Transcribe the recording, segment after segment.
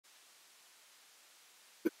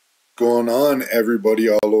going on, everybody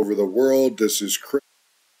all over the world? This is Chris,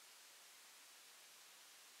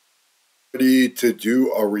 ready to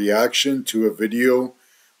do a reaction to a video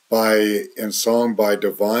and song by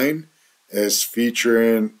Divine. Is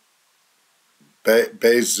featuring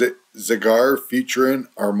Baazigar featuring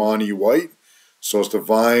Armani White. So it's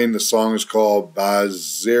Divine. The song is called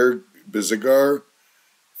Baazigar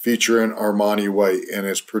featuring Armani White, and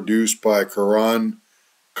it's produced by Karan,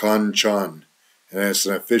 Kanchan, and it's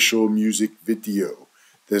an official music video.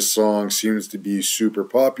 This song seems to be super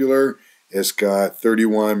popular. It's got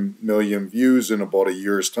 31 million views in about a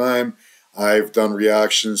year's time. I've done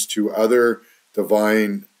reactions to other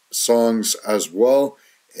Divine songs as well.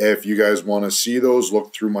 If you guys want to see those,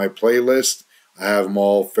 look through my playlist. I have them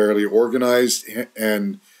all fairly organized,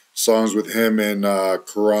 and songs with him and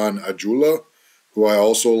Karan Ajula, who I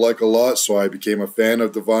also like a lot. So I became a fan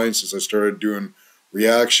of Divine since I started doing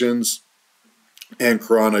reactions, and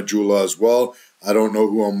Karan Ajula as well. I don't know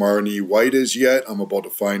who Armani White is yet. I'm about to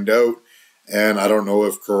find out. And I don't know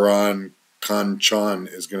if Karan Kanchan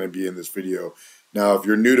is going to be in this video. Now, if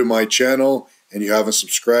you're new to my channel and you haven't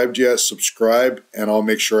subscribed yet, subscribe, and I'll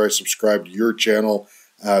make sure I subscribe to your channel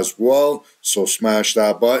as well. So smash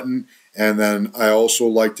that button. And then I also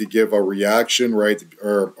like to give a reaction,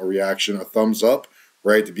 a thumbs up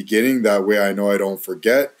right at the beginning. That way I know I don't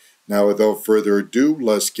forget. Now, without further ado,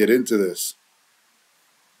 let's get into this.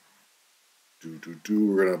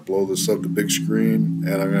 We're going to blow this up the big screen,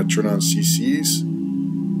 and I'm going to turn on CCs.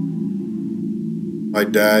 My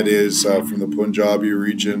dad is from the Punjabi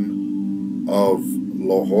region of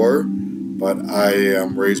Lahore, but I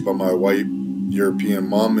am raised by my white European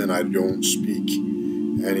mom, and I don't speak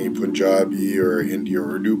any Punjabi or Hindi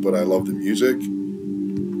or Urdu, but I love the music.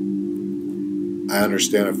 I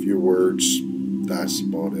understand a few words. That's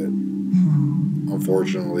about it,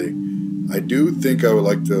 unfortunately. I do think I would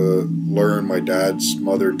like to learn my dad's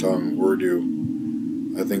mother tongue, Urdu.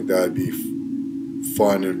 I think that'd be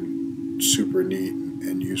fun and super neat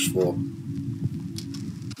and useful.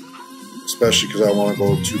 Especially because I want to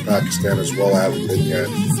go to Pakistan as well. I haven't been yet.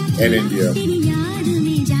 And India.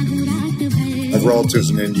 I have relatives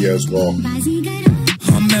in India as well.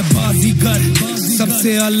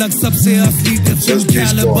 सबसे अलग सबसे असली different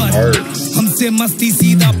calibre हमसे मस्ती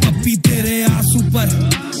सीधा पप्पी तेरे आंसू पर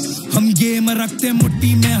हम गेम रखते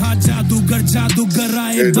मुट्ठी में हाँ जादूगर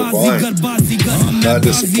आए बाजीगर बाजीगर हमें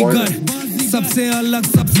बाजीगर सबसे अलग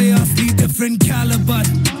सबसे असली डिफरेंट कैलिबर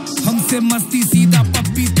हमसे मस्ती सीधा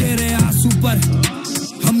पप्पी तेरे आंसू पर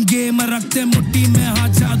हम गेम रखते मुट्ठी में हाँ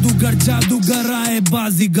जादूगर आए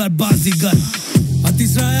बाजीगर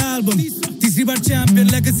तीसरा एल्बम तीसरी बार चैंपियन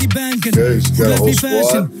लेगेसी बैंकिंग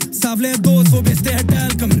फैशन सावले दोस्त वो बेचते हैं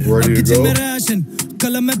टेलकम किचन में राशन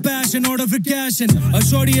कलम में पैशन ऑर्डर फिर कैशन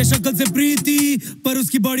अशोरी है शक्ल से प्रीति पर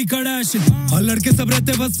उसकी बॉडी कड़ाशन और लड़के सब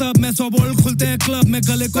रहते बस सब में 100 बोल खुलते हैं क्लब में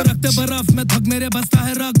गले को रखते बर्फ में थक मेरे बसता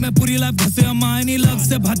है रग में पूरी लाइफ घसे अमायनी लग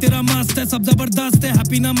से भातेरा मस्त है सब जबरदस्त है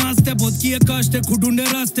हैप्पी ना मस्त है बहुत किए कष्ट है खुद ढूंढे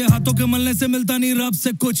रास्ते हाथों के मलने से मिलता नहीं रब से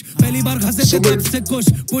कुछ पहली बार घसे थे तब से कुछ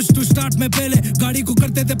पुश टू स्टार्ट में पहले गाड़ी को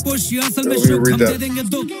करते थे पुश ये असल में शुक हम दे देंगे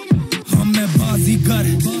दुख हमें बाजीगर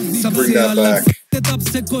सबसे अलग तब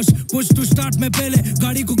से कुछ पुश टू स्टार्ट में पहले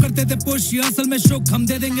गाड़ी को करते थे पुश ये असल में शुक हम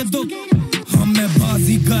दे देंगे दुख हमें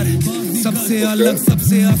बाजीगर सबसे अलग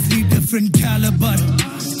सबसे असली डिफरेंट कैलिबर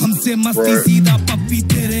हमसे मस्ती सीधा पप्पी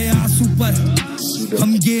तेरे आंसू पर हम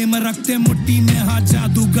गेम रखते मुट्ठी में हाँ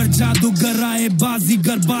जादूगर आए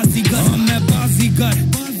बाजीगर हमें बाजीगर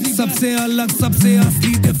सबसे अलग सबसे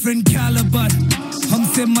असली डिफरेंट कैलिबर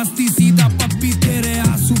हमसे मस्ती सीधा पप्पी तेरे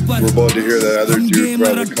आंसू पर हम गेम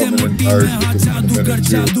रखते मुट्ठी में हाँ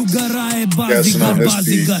जादूगर आए बाजीगर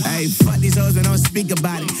Hey, fuck these hoes and don't speak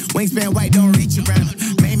about it. Wingspan white, don't reach around it.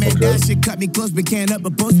 Main man down shit cut me close, but can't up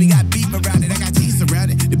a post. We got beef around it. I got teeth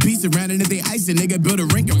around it. The piece around it. If they ice it, nigga build a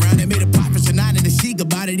rink around it. Made a pop for Shania and the chic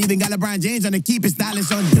about it. Even got LeBron James on the keep it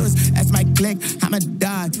stylish on dudes. That's my click. I'm a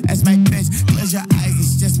dog. That's my bitch. Close your eyes.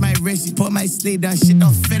 It's just my wrist. Pull my sleeve down. Shit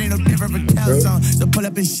don't fit. Ain't no different from Kel song. So pull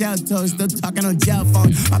up in shell toes. Still talking on gel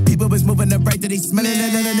phone. My people was moving up right till they smelling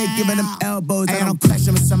it. And they giving them elbows. I don't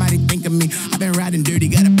question when somebody think of me. I've been riding dirty.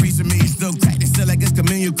 Got a piece of me. Still crack it. Still like it's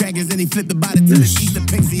communion crackers. And he flipped the body till it eats the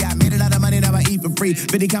pixie. I made a lot of money. Now I eat for free.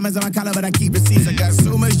 50 comments on my collar, but I keep receipts. I got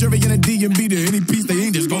so much jewelry in a D&B to any piece. They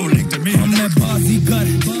ain't just gonna link to me. हमें बाजीगर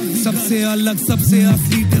सबसे अलग सबसे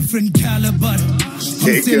असली different calibre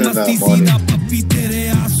हमसे मस्ती सीधा पप्पी तेरे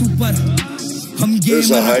आंसू पर This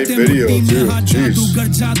is a hype video too. Jeez.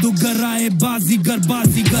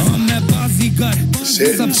 Just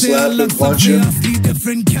hitting, slapping, punching.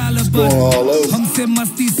 It's going all out.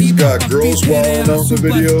 He's got girls wilding out in the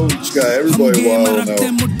video. He's got everybody wilding out.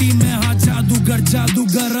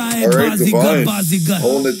 Alright, Divine.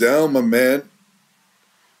 Holding it down, my man.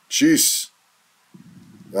 Jeez.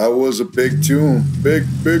 That was a big tune. Big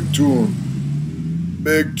tune.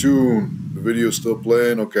 Big tune. The video's still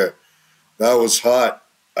playing? Okay. That was hot.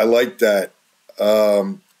 I like that.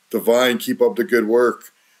 Divine, keep up the good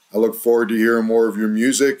work. I look forward to hearing more of your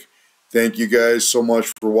music. Thank you guys so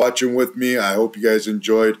much for watching with me. I hope you guys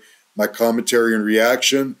enjoyed my commentary and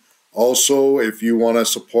reaction. Also, if you want to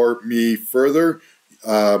support me further,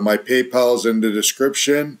 my PayPal is in the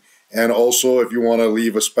description. And also, if you want to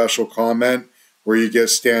leave a special comment where you get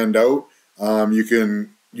stand out, you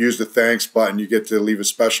can use the thanks button. You get to leave a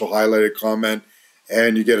special highlighted comment,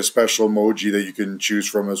 and you get a special emoji that you can choose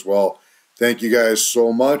from as well. Thank you guys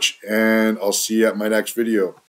so much, and I'll see you at my next video.